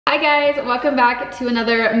Hi guys, welcome back to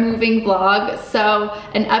another moving vlog. So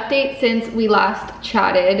an update since we last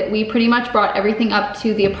chatted. We pretty much brought everything up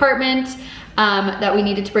to the apartment that we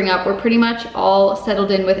needed to bring up. We're pretty much all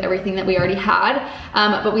settled in with everything that we already had,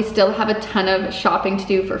 but we still have a ton of shopping to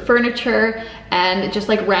do for furniture and just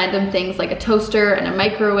like random things like a toaster and a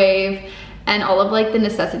microwave and all of like the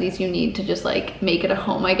necessities you need to just like make it a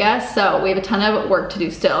home, I guess. So we have a ton of work to do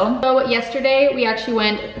still. So yesterday we actually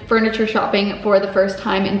went furniture shopping for the first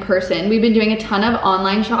time in person. We've been doing a ton of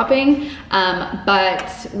online shopping,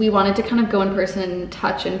 but we wanted to kind of go in person and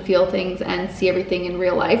touch and feel things and see everything in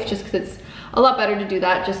real life, just because it's a lot better to do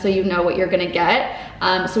that just so you know what you're gonna get.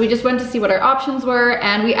 So we just went to see what our options were,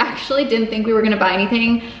 and we actually didn't think we were gonna buy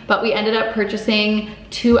anything, but we ended up purchasing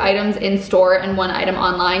 2 items in store and 1 item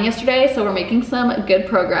online yesterday, so we're making some good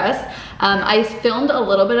progress. I filmed a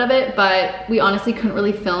little bit of it, but we honestly couldn't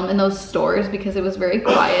really film in those stores because it was very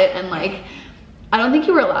quiet and like, I don't think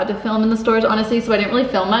you were allowed to film in the stores, honestly, so I didn't really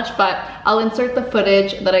film much, but I'll insert the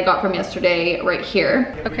footage that I got from yesterday right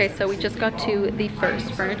here. Okay, so we just got to the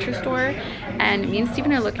First Furniture store, and me and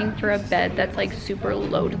Steven are looking for a bed that's like super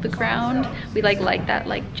low to the ground. We like that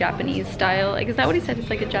like Japanese style. Like, is that what he said? It's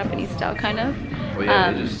like a Japanese style kind of? Well,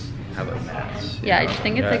 yeah, they just have like mats. Yeah, I just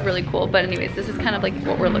think it's like really cool. But anyways, this is kind of like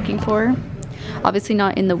what we're looking for. Obviously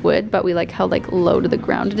not in the wood, but we like how like low to the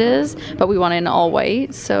ground it is, but we want it in all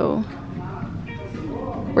white, so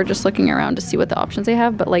we're just looking around to see what the options they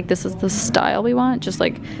have, but like this is the style we want, just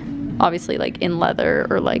like obviously like in leather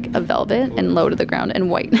or like a velvet and low to the ground and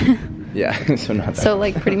white. Yeah, so not that. So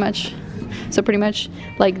like pretty much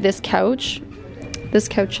like this couch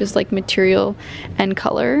is like material and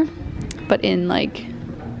color, but in like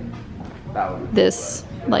this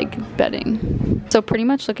like bedding. So pretty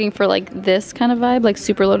much looking for like this kind of vibe, like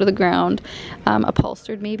super low to the ground,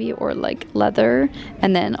 upholstered maybe, or like leather,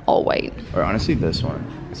 and then all white. Or honestly this one,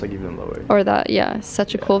 it's like even lower. Or that, yeah,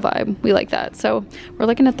 such a cool vibe. We like that. So we're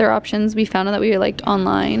looking at their options. We found one that we liked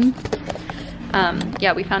online.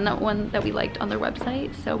 Yeah, we found that one that we liked on their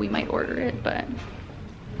website, so we might order it, but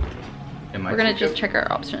we're gonna just check our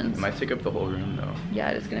options. It might take up the whole room though.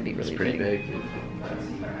 Yeah, it is gonna be really pretty big.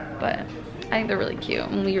 But I think they're really cute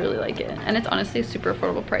and we really like it. And it's honestly a super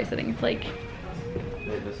affordable price. I think it's like,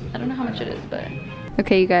 I don't know how much it is, but.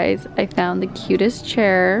 Okay, you guys, I found the cutest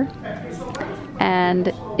chair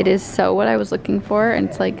and it is so what I was looking for, and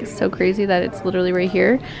it's like so crazy that it's literally right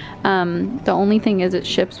here. The only thing is it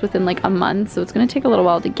ships within like a month, so it's gonna take a little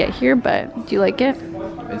while to get here, but do you like it?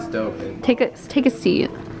 It's dope. Take a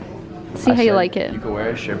seat. See how you like it. You could wear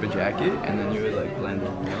a Sherpa jacket and then you would like blend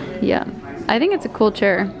in. Yeah, I think it's a cool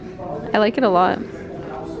chair. I like it a lot.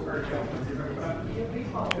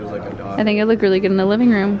 Feels like a dog. I think it looked really good in the living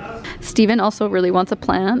room. Steven also really wants a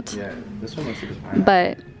plant. Yeah, this one looks like a plant.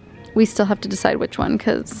 But we still have to decide which one,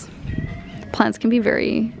 because plants can be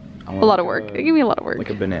a lot of work. It can be a lot of work. Like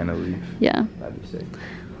a banana leaf. Yeah. That'd be sick.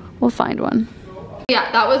 We'll find one.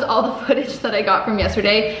 Yeah, that was all the footage that I got from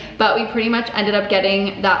yesterday, but we pretty much ended up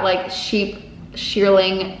getting that like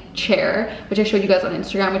shearling chair, which I showed you guys on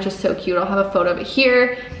Instagram, which is so cute. I'll have a photo of it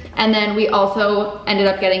here. And then we also ended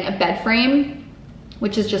up getting a bed frame,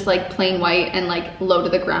 which is just like plain white and like low to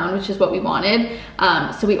the ground, which is what we wanted.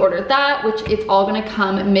 So we ordered that, which it's all gonna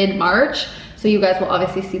come mid-March. So you guys will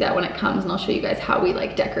obviously see that when it comes, and I'll show you guys how we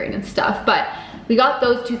like decorate and stuff. But we got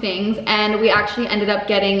those 2 things, and we actually ended up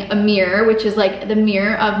getting a mirror, which is like the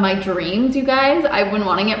mirror of my dreams, you guys. I've been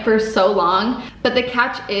wanting it for so long, but the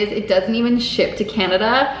catch is it doesn't even ship to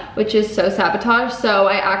Canada, which is so sabotage. So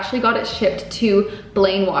I actually got it shipped to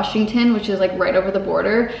Blaine, Washington, which is like right over the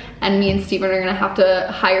border, and me and Steven are gonna have to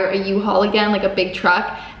hire a U-Haul again, like a big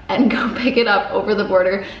truck, and go pick it up over the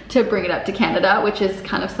border to bring it up to Canada, which is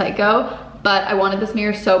kind of psycho. But I wanted this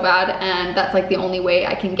mirror so bad, and that's like the only way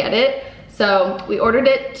I can get it. So we ordered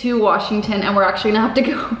it to Washington, and we're actually gonna have to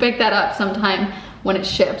go pick that up sometime when it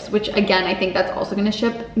ships, which again, I think that's also gonna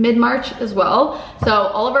ship mid-March as well. So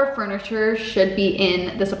all of our furniture should be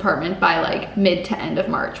in this apartment by like mid to end of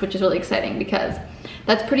March, which is really exciting because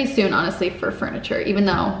that's pretty soon, honestly, for furniture, even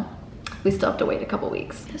though we still have to wait a couple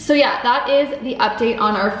weeks. So yeah, that is the update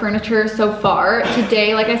on our furniture so far.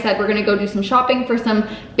 Today, like I said, we're gonna go do some shopping for some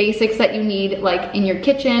basics that you need like in your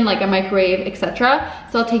kitchen, like a microwave, etc.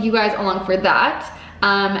 So I'll take you guys along for that.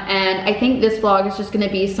 And I think this vlog is just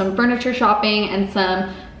gonna be some furniture shopping and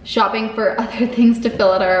some shopping for other things to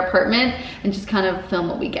fill out our apartment, and just kind of film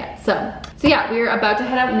what we get. So yeah, we're about to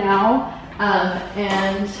head out now,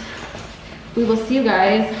 and we will see you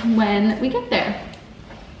guys when we get there.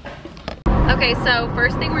 Okay, so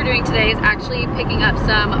first thing we're doing today is actually picking up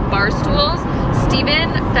some bar stools.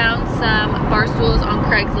 Steven found some bar stools on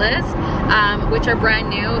Craigslist. which are brand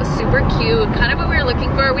new, super cute, kind of what we were looking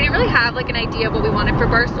for. We didn't really have like an idea of what we wanted for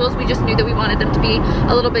bar stools. We just knew that we wanted them to be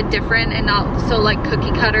a little bit different and not so like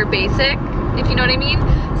cookie cutter basic, if you know what I mean.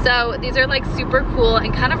 So these are like super cool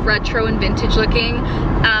and kind of retro and vintage looking.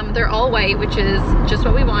 They're all white, which is just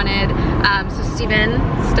what we wanted. So Steven,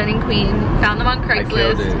 stunning queen, found them on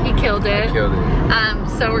Craigslist. He killed it. I killed it.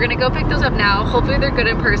 So we're gonna go pick those up now. Hopefully they're good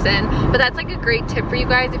in person. But that's like a great tip for you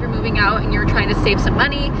guys if you're moving out and you're trying to save some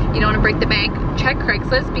money, you don't want to break the bank, check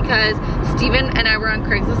Craigslist, because Steven and I were on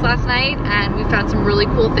Craigslist last night and we found some really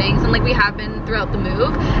cool things, and like we have been throughout the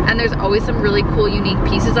move, and there's always some really cool unique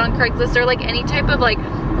pieces on Craigslist, or like any type of like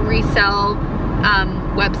resell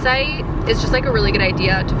website. It's just like a really good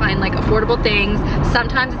idea to find like affordable things.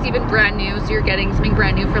 Sometimes it's even brand new, so you're getting something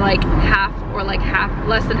brand new for like half or like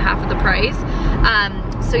less than half of the price.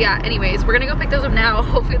 So yeah, anyways, we're gonna go pick those up now.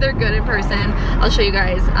 Hopefully they're good in person. I'll show you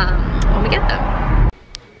guys when we get them.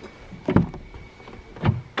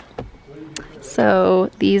 So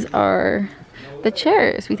these are the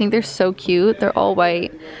chairs. We think they're so cute. They're all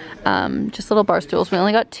white. Just little bar stools. We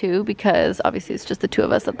only got 2 because obviously it's just the 2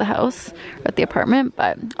 of us at the house or at the apartment,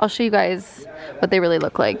 but I'll show you guys what they really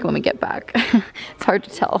look like when we get back. It's hard to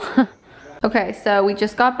tell. Okay, so we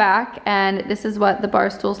just got back and this is what the bar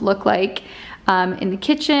stools look like in the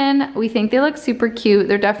kitchen. We think they look super cute.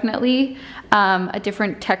 They're definitely a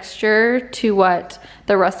different texture to what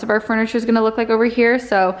the rest of our furniture is gonna look like over here.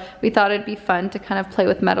 So we thought it'd be fun to kind of play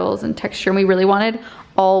with metals and texture, and we really wanted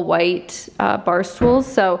all white bar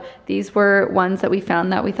stools. So these were ones that we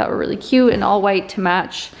found that we thought were really cute, and all white to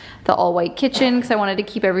match the all white kitchen, because I wanted to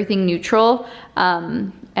keep everything neutral.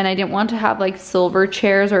 And I didn't want to have like silver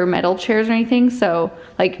chairs or metal chairs or anything. So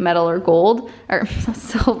like metal or gold, or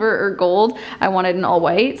silver or gold. I wanted an all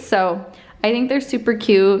white. So I think they're super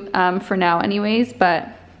cute for now anyways, but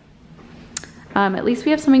at least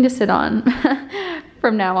we have something to sit on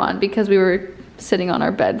from now on, because we were sitting on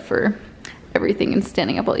our bed for everything and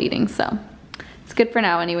standing up while eating. So it's good for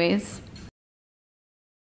now anyways.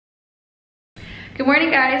 Good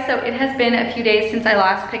morning guys. So it has been a few days since I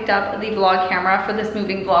last picked up the vlog camera for this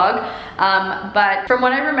moving vlog, but from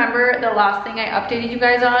what I remember, the last thing I updated you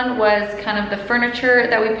guys on was kind of the furniture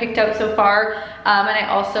that we picked out so far, and I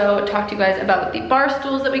also talked to you guys about the bar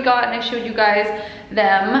stools that we got, and I showed you guys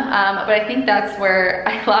them, but I think that's where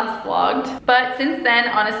I last vlogged. But since then,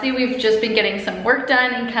 honestly, we've just been getting some work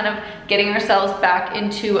done and kind of getting ourselves back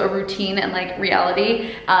into a routine and like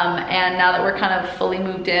reality, and now that we're kind of fully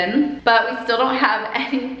moved in, but we still don't have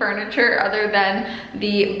any furniture other than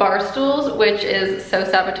the bar stools, which is so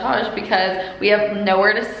sabotage because we have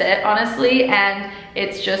nowhere to sit, honestly, and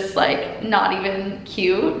it's just like not even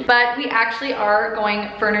cute. But we actually are going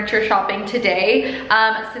furniture shopping today.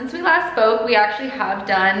 Since we last spoke, we actually have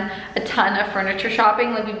done a ton of furniture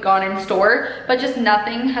shopping. Like we've gone in store, but just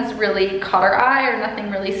nothing has really caught our eye or nothing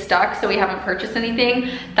really stuck, so we haven't purchased anything.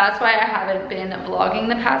 That's why I haven't been vlogging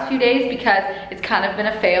the past few days, because it's kind of been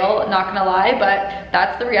a fail, not gonna lie, but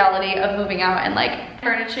that's the reality of moving out and like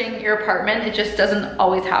furnishing your apartment. It just doesn't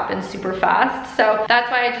always happen super fast. So that's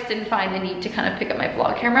why I just didn't find the need to kind of pick up my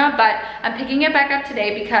vlog camera, but I'm picking it back up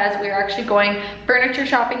today because we're actually going furniture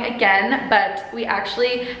shopping again, but we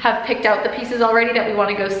actually have picked out the pieces already that we want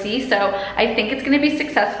to go see. So I think it's going to be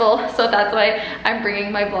successful. So that's why I'm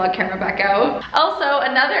bringing my vlog camera back out. Also,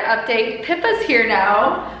 another update, Pippa's here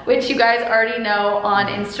now, which you guys already know on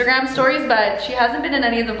Instagram stories, but she hasn't been in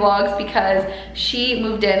any of the vlogs because she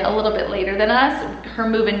moved in a little bit later than us. Her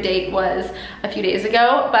move-in date was a few days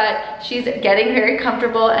ago, but she's getting very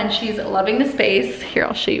comfortable and she's loving the space. Here,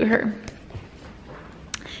 I'll show you her.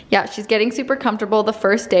 Yeah, she's getting super comfortable. The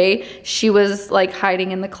first day, she was like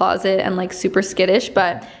hiding in the closet and like super skittish,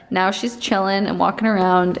 but now she's chilling and walking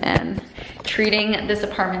around and treating this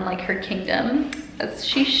apartment like her kingdom, as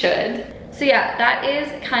she should. So yeah, that is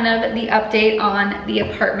kind of the update on the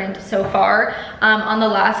apartment so far. On the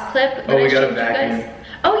last clip that I showed you guys.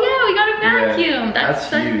 Oh yeah, we got a vacuum. Yeah, that's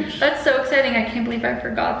huge. That's so exciting. I can't believe I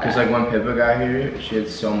forgot that. Because like when Pippa got here, she had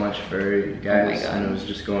so much fur, guys, and it was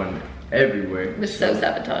just going everywhere. It was so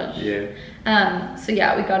sabotage. Yeah. So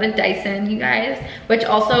yeah, we got a Dyson, you guys, which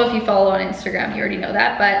also if you follow on Instagram, you already know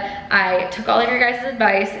that, but I took all of your guys'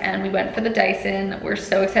 advice and we went for the Dyson. We're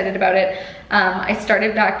so excited about it. I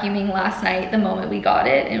started vacuuming last night the moment we got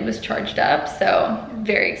it and it was charged up, so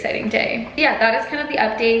very exciting day. Yeah, that is kind of the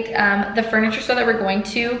update. The furniture store that we're going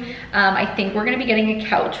to, I think we're gonna be getting a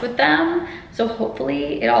couch with them, so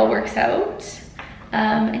hopefully it all works out.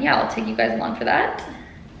 And yeah, I'll take you guys along for that.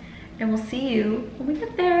 And we'll see you when we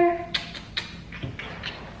get there.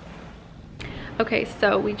 Okay,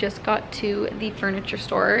 so we just got to the furniture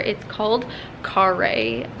store. It's called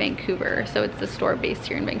Carre Vancouver. So it's the store based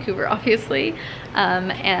here in Vancouver, obviously.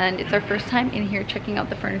 And it's our first time in here checking out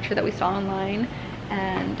the furniture that we saw online.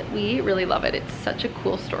 And we really love it. It's such a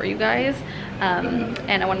cool store, you guys.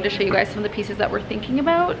 And I wanted to show you guys some of the pieces that we're thinking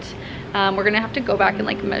about. We're gonna have to go back and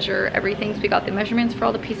like measure everything. So we got the measurements for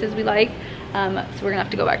all the pieces we like. So we're gonna have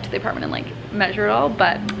to go back to the apartment and like measure it all.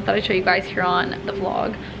 But I thought I'd show you guys here on the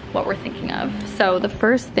vlog what we're thinking of. So the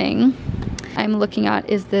first thing I'm looking at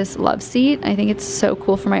is this love seat. I think it's so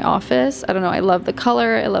cool for my office. I don't know, I love the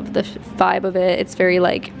color, I love the vibe of it. It's very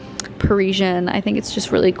like Parisian. I think it's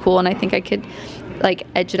just really cool, and I think I could like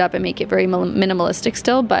edge it up and make it very minimalistic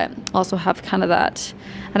still, but also have kind of that,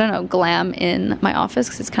 I don't know, glam in my office,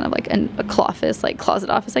 because it's kind of like a closet, like closet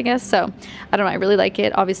office, I guess. So I don't know, I really like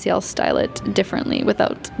it. Obviously I'll style it differently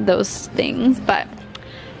without those things, but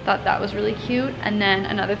thought that was really cute. And then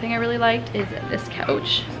another thing I really liked is this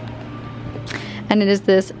couch, and it is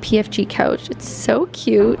this PFG couch. It's so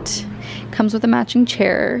cute, comes with a matching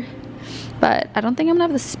chair, but I don't think I'm gonna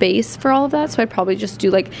have the space for all of that, so I'd probably just do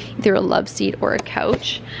like either a love seat or a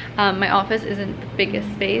couch. My office isn't the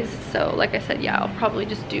biggest space, so like I said, yeah, I'll probably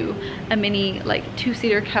just do a mini like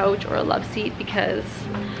 2-seater couch or a love seat, because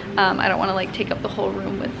I don't want to like take up the whole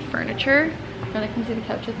room with furniture. You wanna come see the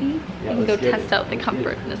couch with me? Yeah, you can go test out the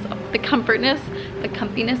comfiness of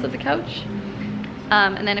the couch.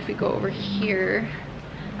 And then if we go over here,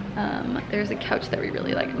 there's a couch that we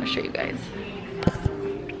really like. I'm gonna show you guys.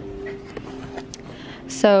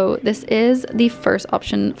 So this is the first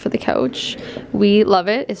option for the couch. We love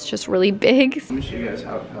it. It's just really big. Let me show you guys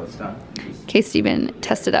how it's done. Okay, Steven,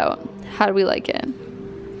 test it out. How do we like it?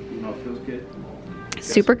 You know, it feels good.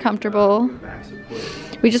 Super comfortable.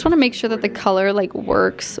 We just want to make sure that the color like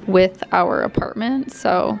works with our apartment.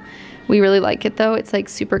 So we really like it though. It's like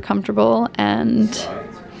super comfortable, and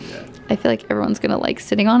I feel like everyone's gonna like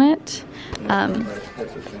sitting on it.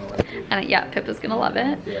 And yeah, Pippa's gonna love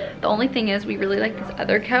it. The only thing is we really like this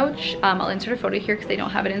other couch. I'll insert a photo here because they don't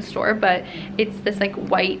have it in store, but it's this like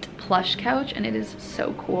white plush couch, and it is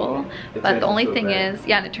so cool. But the only thing is,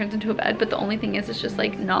 yeah, and it turns into a bed, but the only thing is it's just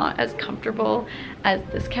like not as comfortable as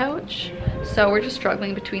this couch. So we're just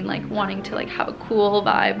struggling between like wanting to like have a cool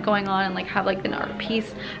vibe going on and like have like an art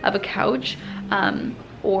piece of a couch,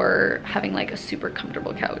 or having like a super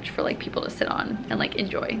comfortable couch for like people to sit on and like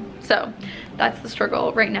enjoy. So that's the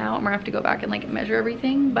struggle right now. I'm gonna have to go back and like measure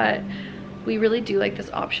everything, but we really do like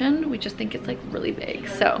this option. We just think it's like really big,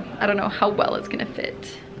 so I don't know how well it's gonna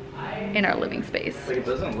fit in our living space. Like, it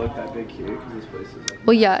doesn't look that big here because this place is like,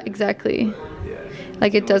 well, yeah, exactly. Yeah,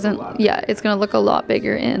 like it doesn't, yeah, it's gonna look a lot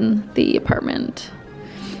bigger in the apartment.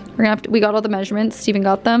 We're gonna have to, we got all the measurements. Steven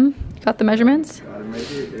got them. Got the measurements.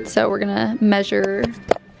 So we're gonna measure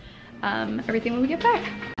everything when we get back.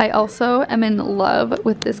 I also am in love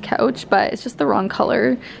with this couch, but it's just the wrong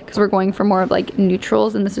color because we're going for more of like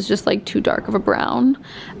neutrals, and this is just like too dark of a brown.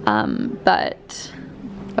 But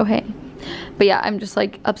okay. But yeah, I'm just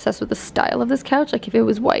like obsessed with the style of this couch. Like if it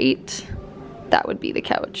was white, that would be the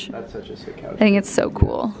couch. That's such a sick couch. I think it's so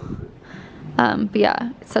cool. But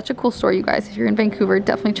yeah, it's such a cool store, you guys. If you're in Vancouver,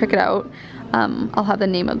 definitely check it out. I'll have the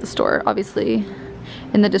name of the store obviously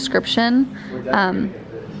in the description.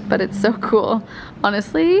 But it's so cool.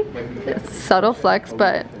 Honestly, it's subtle flex,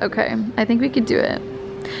 but okay, I think we could do it.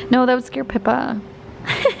 No, that would scare Pippa.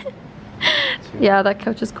 Yeah, that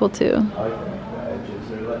couch is cool too.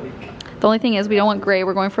 The only thing is we don't want gray.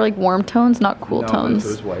 We're going for like warm tones, not cool tones.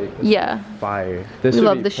 If it was white, yeah. Fire. We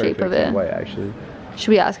love the shape of it. White, actually. Should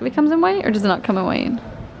we ask if it comes in white, or does it not come in white?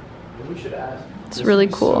 We should ask. It's really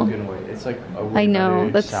cool. So good in white. It's like a I know,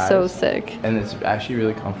 that's so sick. And it's actually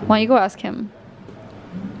really comfortable. Why don't you go ask him?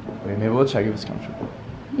 Wait, maybe we'll check if it's comfortable.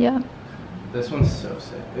 Yeah. This one's so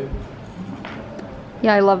sick, dude.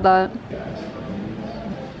 Yeah, I love that.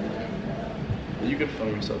 You could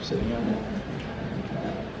film yourself sitting on it.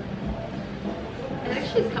 It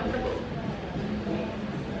actually is comfortable.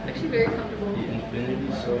 Actually very comfortable. The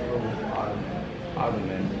infinity sofa with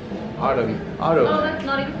ottoman. Oh, that's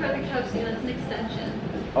not even part of the couch, see, that's an extension.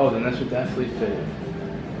 Oh, then that should definitely fit.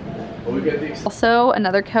 Well, we get the also,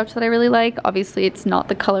 another couch that I really like, obviously it's not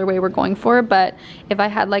the colorway we're going for, but if I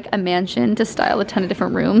had like a mansion to style a ton of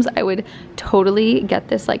different rooms, I would totally get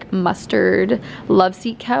this like mustard love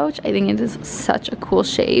seat couch. I think it is such a cool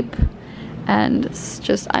shape, and it's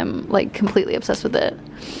just, I'm like completely obsessed with it.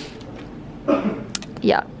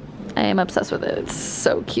 Yeah, I am obsessed with it. It's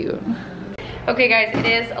so cute. Okay guys, it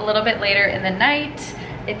is a little bit later in the night.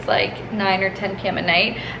 It's like 9 or 10 p.m. at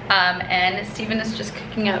night, and Steven is just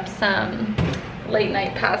cooking up some late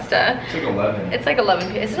night pasta. It's like 11. It's like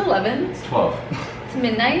 11 p.m. Is it 11? It's 12. It's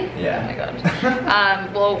midnight? Yeah. Oh my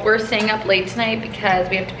god. Well, we're staying up late tonight because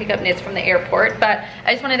we have to pick up Nitz from the airport, but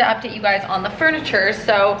I just wanted to update you guys on the furniture.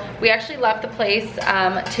 So we actually left the place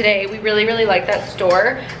today. We really like that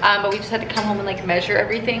store, but we just had to come home and like measure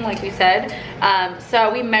everything like we said. So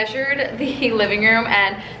we measured the living room,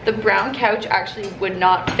 and the brown couch actually would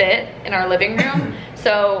not fit in our living room.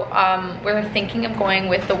 So we're thinking of going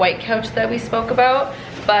with the white couch that we spoke about.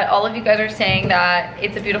 But all of you guys are saying that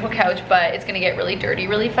it's a beautiful couch, but it's gonna get really dirty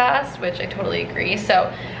really fast, which I totally agree.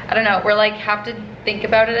 So I don't know, we're like have to think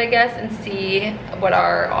about it, I guess, and see what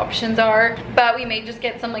our options are. But we may just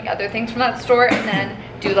get some like other things from that store and then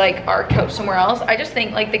do like our couch somewhere else. I just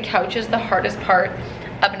think like the couch is the hardest part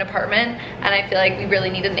of an apartment, and I feel like we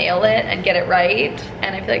really need to nail it and get it right.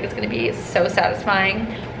 And I feel like it's gonna be so satisfying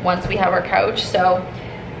once we have our couch. So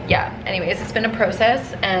yeah, anyways, it's been a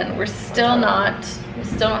process and we still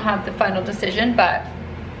don't have the final decision, but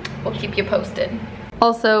we'll keep you posted.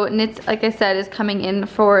 Also, Nitz, like I said, is coming in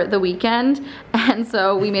for the weekend, and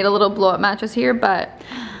so we made a little blow-up mattress here, but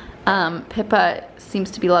Pippa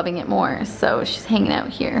seems to be loving it more, so she's hanging out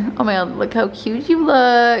here. Oh my god, look how cute you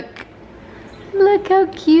look. Look how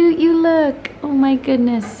cute you look. Oh my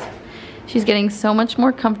goodness. She's getting so much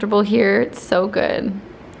more comfortable here. It's so good.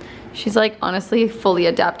 She's like honestly fully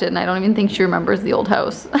adapted, and I don't even think she remembers the old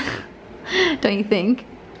house. Don't you think?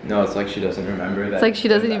 No, it's like she doesn't remember that. It's like she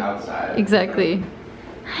doesn't even. Outside. Exactly.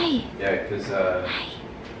 Hi. Yeah, because Hi.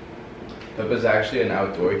 Pippa's actually an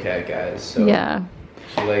outdoor cat, guys. So yeah.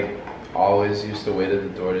 She like always used to wait at the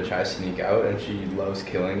door to try to sneak out, and she loves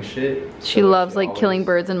killing shit. She loves like killing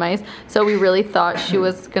birds and mice. So we really thought she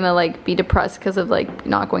was gonna like be depressed because of like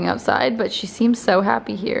not going outside, but she seems so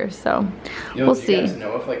happy here. So we'll see. Do you guys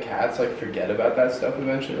know if like cats like forget about that stuff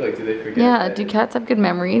eventually? Like, do they forget? Yeah. Do cats have good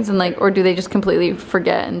memories, and like, or do they just completely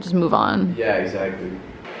forget and just move on? Yeah, exactly.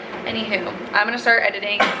 Anywho, I'm gonna start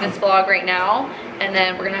editing this vlog right now, and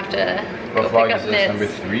then we're gonna have to go pick up Nitz. Number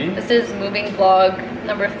 3? This is moving vlog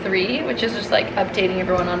number 3, which is just like updating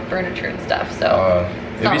everyone on furniture and stuff. So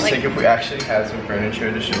it'd be sick if we actually had some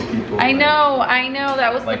furniture to show people. I know,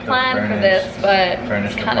 that was like the plan for this, but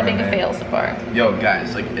it's kind of being a fail so far. Yo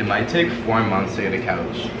guys, like it might take 4 months to get a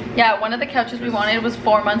couch. Yeah, one of the couches we wanted was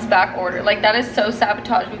 4 months back order. Like that is so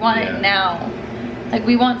sabotage. We want it now. Like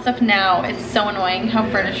we want stuff now. It's so annoying how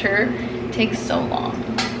furniture takes so long.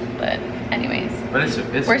 But anyways,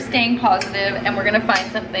 we're staying positive and we're gonna find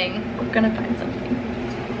something.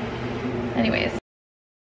 Anyways.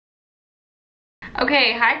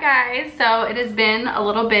 Okay, hi guys. So it has been a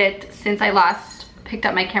little bit since I last picked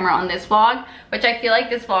up my camera on this vlog, which I feel like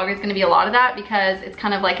this vlog is gonna be a lot of that because it's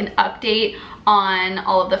kind of like an update on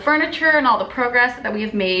all of the furniture and all the progress that we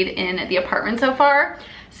have made in the apartment so far.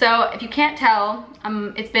 So if you can't tell,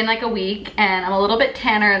 it's been like a week and I'm a little bit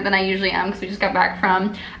tanner than I usually am because we just got back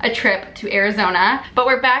from a trip to Arizona. But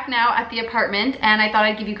we're back now at the apartment, and I thought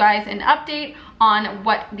I'd give you guys an update on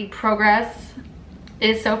what the progress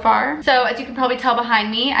is so far. So as you can probably tell behind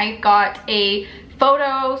me, I got a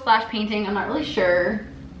photo / painting. I'm not really sure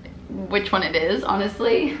which one it is,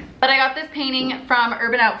 honestly. But I got this painting from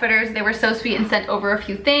Urban Outfitters. They were so sweet and sent over a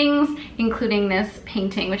few things, including this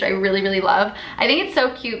painting, which I really love. I think it's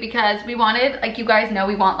so cute because we wanted, like you guys know,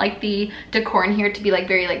 we want like the decor in here to be like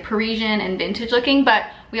very like Parisian and vintage looking, but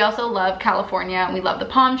we also love California and we love the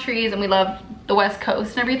palm trees and we love the West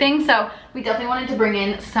Coast and everything. So we definitely wanted to bring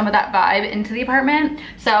in some of that vibe into the apartment.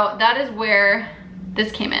 So that is where this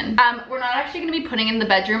came in. We're not actually gonna be putting it in the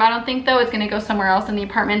bedroom, I don't think though. It's gonna go somewhere else in the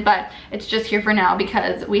apartment, but it's just here for now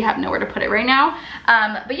because we have nowhere to put it right now.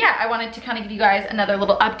 But yeah, I wanted to kind of give you guys another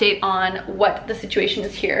little update on what the situation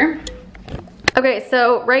is here. Okay,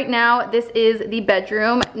 so right now this is the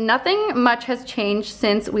bedroom. Nothing much has changed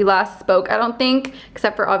since we last spoke, I don't think,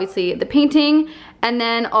 except for obviously the painting. And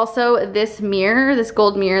then also this mirror, this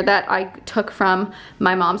gold mirror that I took from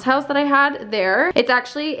my mom's house that I had there. It's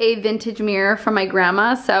actually a vintage mirror from my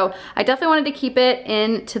grandma, so I definitely wanted to keep it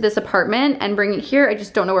into this apartment and bring it here. I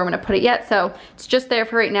just don't know where I'm gonna put it yet, so it's just there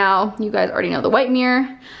for right now. You guys already know the white mirror.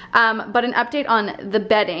 But an update on the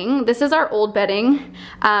bedding. This is our old bedding.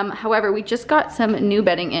 However, we just got some new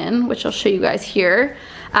bedding in, which I'll show you guys here.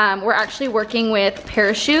 We're actually working with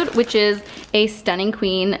Parachute, which is a Stunning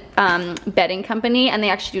Queen bedding company, and they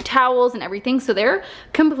actually do towels and everything, so they're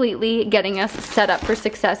completely getting us set up for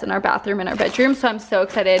success in our bathroom and our bedroom, so I'm so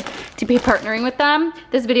excited to be partnering with them.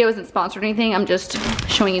 This video isn't sponsored or anything, I'm just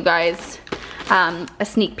showing you guys a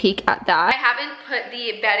sneak peek at that. I haven't put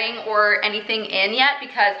the bedding or anything in yet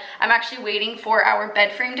because I'm actually waiting for our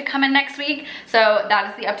bed frame to come in next week. So that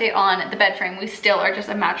is the update on the bed frame. We still are just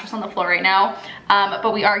a mattress on the floor right now,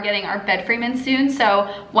 but we are getting our bed frame in soon.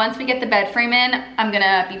 So once we get the bed frame in, I'm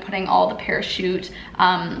gonna be putting all the parachute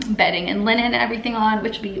bedding and linen and everything on,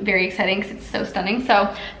 which will be very exciting because it's so stunning.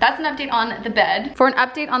 So that's an update on the bed. For an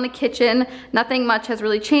update on the kitchen, nothing much has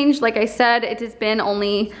really changed. Like I said, it has been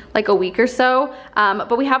only like a week or so,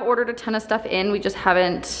 but we have ordered a ton of stuff in. We just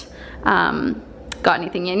haven't got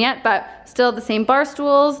anything in yet, but still the same bar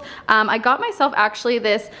stools. I got myself actually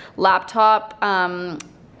this laptop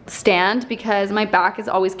stand because my back is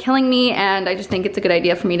always killing me and I just think it's a good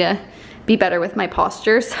idea for me to be better with my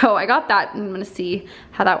posture. So I got that and I'm gonna see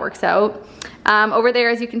how that works out. Over there,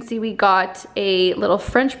 as you can see, we got a little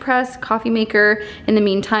French press coffee maker in the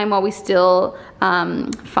meantime while we still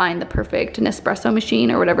find the perfect Nespresso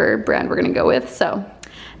machine or whatever brand we're gonna go with. So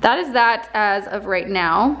that is that as of right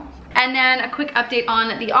now. And then a quick update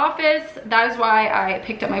on the office. That is why I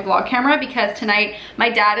picked up my vlog camera, because tonight my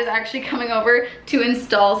dad is actually coming over to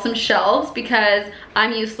install some shelves because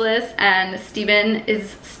I'm useless and Steven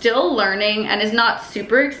is still learning and is not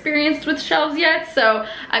super experienced with shelves yet. So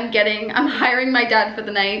I'm hiring my dad for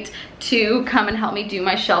the night to come and help me do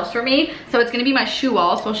my shelves for me. So it's gonna be my shoe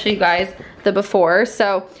wall, so I'll show you guys the before.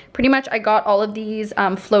 So pretty much I got all of these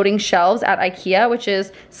floating shelves at IKEA, which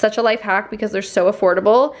is such a life hack because they're so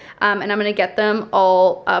affordable. And I'm gonna get them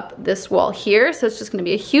all up this wall here. So it's just gonna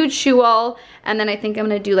be a huge shoe wall. And then I think I'm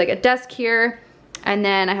gonna do like a desk here. And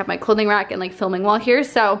then I have my clothing rack and like filming wall here.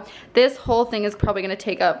 So this whole thing is probably gonna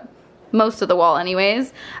take up most of the wall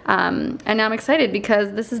anyways. And now I'm excited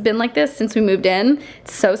because this has been like this since we moved in.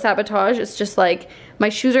 It's so sabotage. It's just like my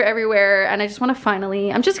shoes are everywhere and I just want to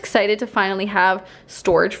I'm just excited to finally have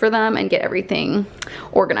storage for them and get everything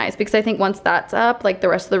organized, because I think once that's up, like the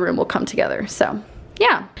rest of the room will come together. So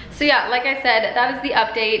yeah. So yeah, like I said, that is the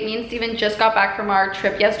update. Me and Steven just got back from our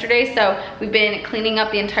trip yesterday, so we've been cleaning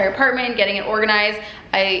up the entire apartment, getting it organized.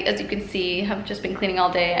 As you can see, have just been cleaning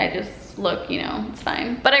all day. I just look, you know, it's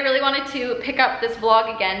fine. But I really wanted to pick up this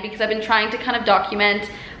vlog again because I've been trying to kind of document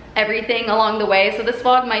everything along the way. So this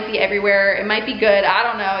vlog might be everywhere. It might be good. I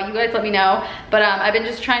don't know. You guys let me know. But I've been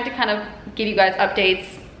just trying to kind of give you guys updates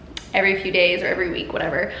every few days or every week,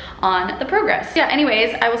 whatever, on the progress. Yeah,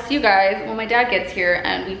 anyways, I will see you guys when my dad gets here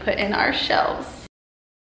and we put in our shelves.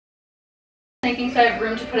 Thinking so I have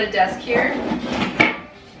room to put a desk here.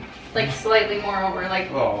 Like slightly more over, like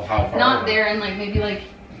how far not over? There and like maybe like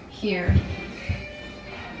here.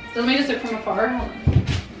 Doesn't me just look from afar? Hold on.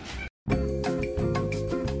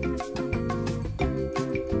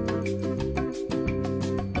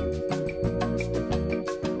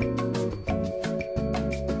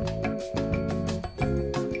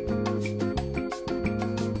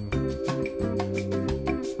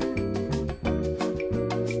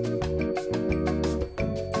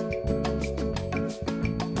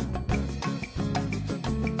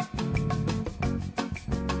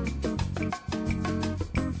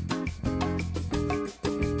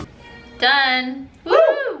 Done.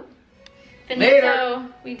 Woo! Finito. Later.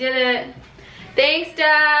 We did it. Thanks,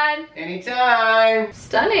 Dad. Anytime.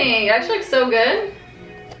 Stunning. It actually looks so good.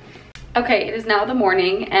 Okay, it is now the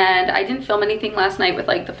morning and I didn't film anything last night with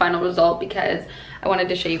like the final result because I wanted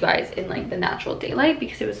to show you guys in like the natural daylight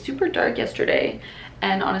because it was super dark yesterday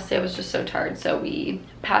and honestly I was just so tired, so we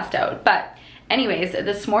passed out. But anyways,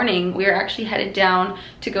 this morning we are actually headed down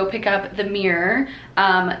to go pick up the mirror,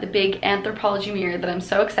 the big Anthropologie mirror that I'm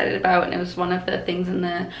so excited about, and it was one of the things in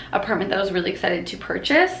the apartment that I was really excited to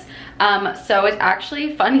purchase. So it's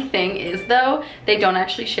actually, funny thing is though, they don't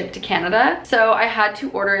actually ship to Canada. So I had to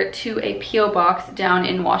order it to a PO box down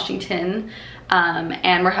in Washington,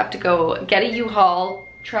 and we'll have to go get a U-Haul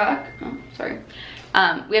truck. Oh, sorry.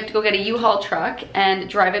 We have to go get a U-Haul truck and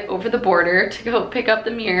drive it over the border to go pick up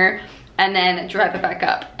the mirror and then drive it back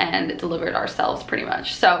up and deliver it ourselves pretty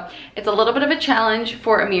much. So it's a little bit of a challenge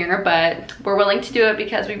for a mirror, but we're willing to do it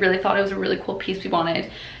because we really thought it was a really cool piece we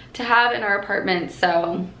wanted to have in our apartment.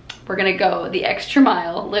 So we're gonna go the extra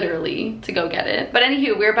mile, literally, to go get it. But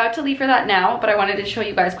anywho, we're about to leave for that now, but I wanted to show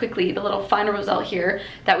you guys quickly the little final result here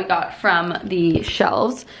that we got from the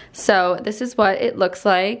shelves. So this is what it looks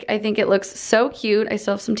like. I think it looks so cute. I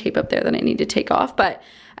still have some tape up there that I need to take off, but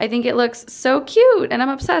I think it looks so cute and I'm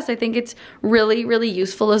obsessed. I think it's really, really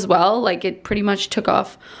useful as well. Like it pretty much took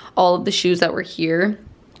off all of the shoes that were here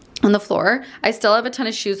on the floor. I still have a ton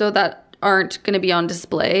of shoes though that aren't gonna be on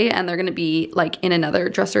display and they're gonna be like in another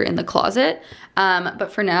dresser in the closet.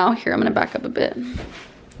 But for now, here, I'm gonna back up a bit.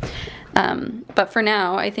 But for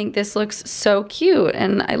now, I think this looks so cute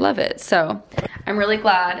and I love it. So I'm really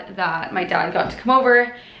glad that my dad got to come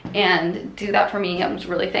over and do that for me. I'm just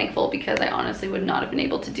really thankful because I honestly would not have been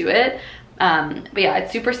able to do it. But yeah,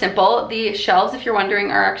 it's super simple. The shelves, if you're wondering,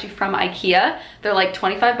 are actually from IKEA. They're like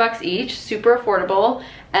 25 bucks each, super affordable,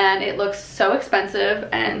 and it looks so expensive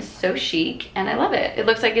and so chic, and I love it. It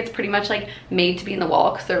looks like it's pretty much like made to be in the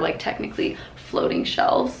wall because they're like technically floating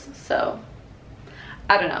shelves. So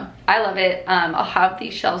I don't know, I love it. I'll have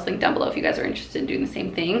these shelves linked down below if you guys are interested in doing the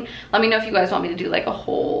same thing. Let me know if you guys want me to do like a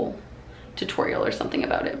whole tutorial or something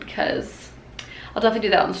about it, because I'll definitely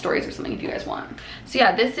do that on the stories or something if you guys want. So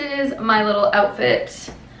yeah, this is my little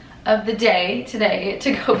outfit of the day today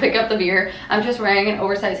to go pick up the mirror. I'm just wearing an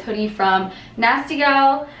oversized hoodie from Nasty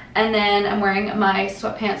Gal, and then I'm wearing my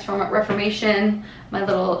sweatpants from Reformation, my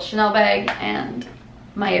little Chanel bag, and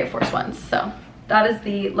my Air Force Ones. So that is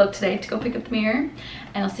the look today to go pick up the mirror,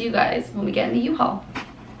 and I'll see you guys when we get in the U-Haul.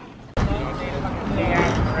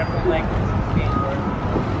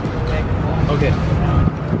 Okay.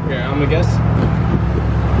 Here, I'm gonna guess.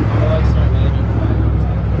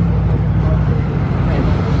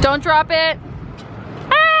 Don't drop it.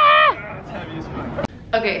 Ah!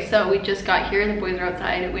 Okay, so we just got here. The boys are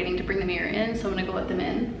outside waiting to bring the mirror in, so I'm gonna go let them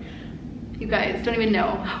in. You guys don't even know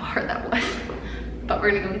how hard that was, but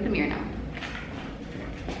we're gonna go get the mirror now.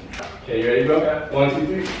 Okay, you ready, bro? 1, 2,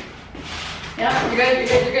 3. Yeah, you're good, you're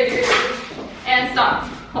good, you're good, you're good. And stop.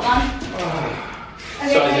 Hold on.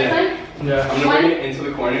 Okay, So next one. Yeah, I'm gonna bring it into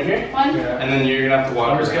the corner here. One. Yeah. And then you're gonna have to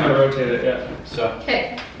walk. I'm just gonna rotate it, yeah. So.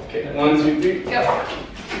 Okay. Okay, 1, 2, 3. Go.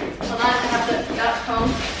 Hold on, I have to, yeah, comb,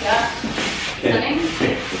 yeah. Okay. Stunning.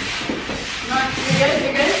 No, you're good,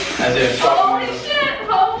 you're good. Holy shit,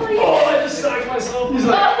 holy shit. Oh, I just stuck myself. He's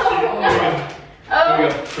like, oh. Here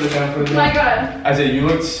we go, put it down, put it down. My God. Isaiah, you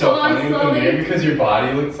look so Hold on, funny with the slowly. mirror because your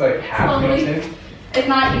body looks like half missing. It's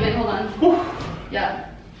not even, hold on. Yeah.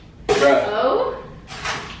 Bro. Oh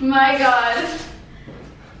my God.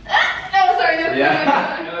 Oh, sorry, no.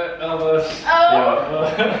 Yeah. Almost.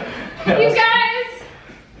 Oh. You guys.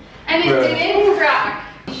 And it didn't crack.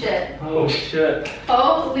 Shit. Oh shit.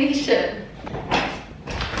 Holy shit.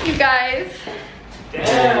 You guys.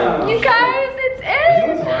 Damn. You guys, it's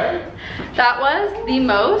in. That was the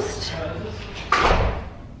most,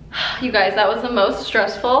 you guys, that was the most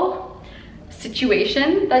stressful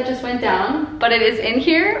situation that just went down, but it is in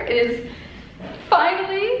here. It is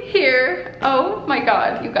finally here. Oh my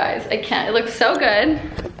God, you guys, I can't, it looks so good.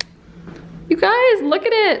 You guys, look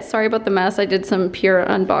at it. Sorry about the mess. I did some pure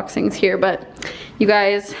unboxings here, but you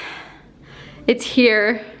guys, it's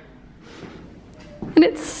here and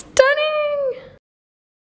it's stunning.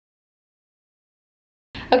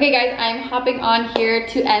 Okay guys, I'm hopping on here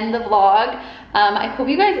to end the vlog. I hope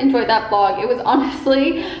you guys enjoyed that vlog. It was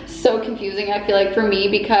honestly so confusing, I feel like, for me,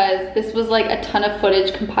 because this was like a ton of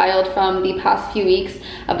footage compiled from the past few weeks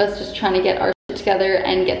of us just trying to get our shit together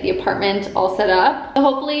and get the apartment all set up. So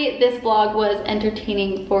hopefully this vlog was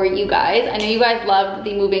entertaining for you guys. I know you guys loved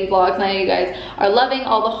the moving vlogs, and I know you guys are loving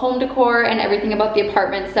all the home decor and everything about the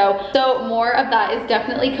apartment. So more of that is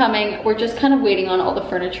definitely coming. We're just kind of waiting on all the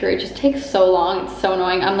furniture. It just takes so long. It's so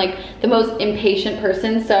annoying. I'm like the most impatient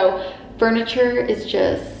person, so furniture is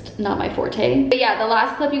just not my forte. But yeah, the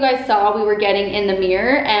last clip you guys saw, we were getting in the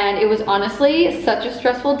mirror, and it was honestly such a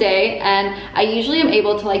stressful day. And I usually am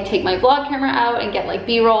able to like take my vlog camera out and get like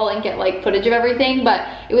B-roll and get like footage of everything, but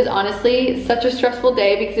it was honestly such a stressful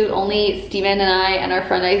day because it was only Steven and I and our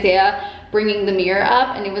friend Isaiah bringing the mirror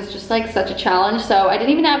up, and it was just like such a challenge. So I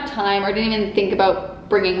didn't even have time, or didn't even think about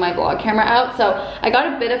bringing my vlog camera out. So I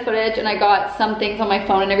got a bit of footage, and I got some things on my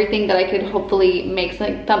phone and everything that I could hopefully make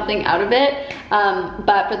something out of it.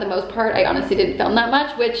 But for the most part, I honestly didn't film that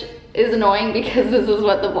much, which is annoying because this is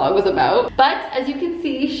what the vlog was about. But as you can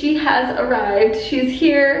see, she has arrived. She's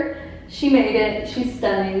here. She made it. She's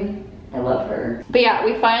stunning. I love her. But yeah,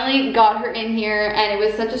 we finally got her in here, and it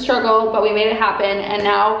was such a struggle, but we made it happen. And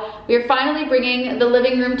now we're finally bringing the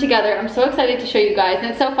living room together. I'm so excited to show you guys, and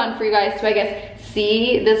it's so fun for you guys to, I guess,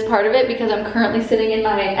 see this part of it, because I'm currently sitting in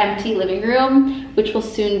my empty living room, which will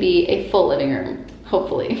soon be a full living room,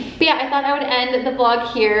 hopefully. But yeah, I thought I would end the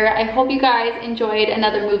vlog here. I hope you guys enjoyed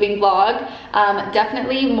another moving vlog.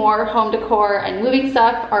 Definitely more home decor and moving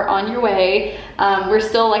stuff are on your way. We're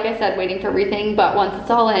still, like I said, waiting for everything, but once it's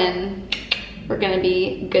all in, we're gonna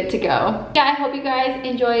be good to go. Yeah, I hope you guys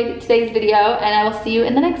enjoyed today's video, and I will see you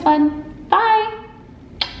in the next one. Bye!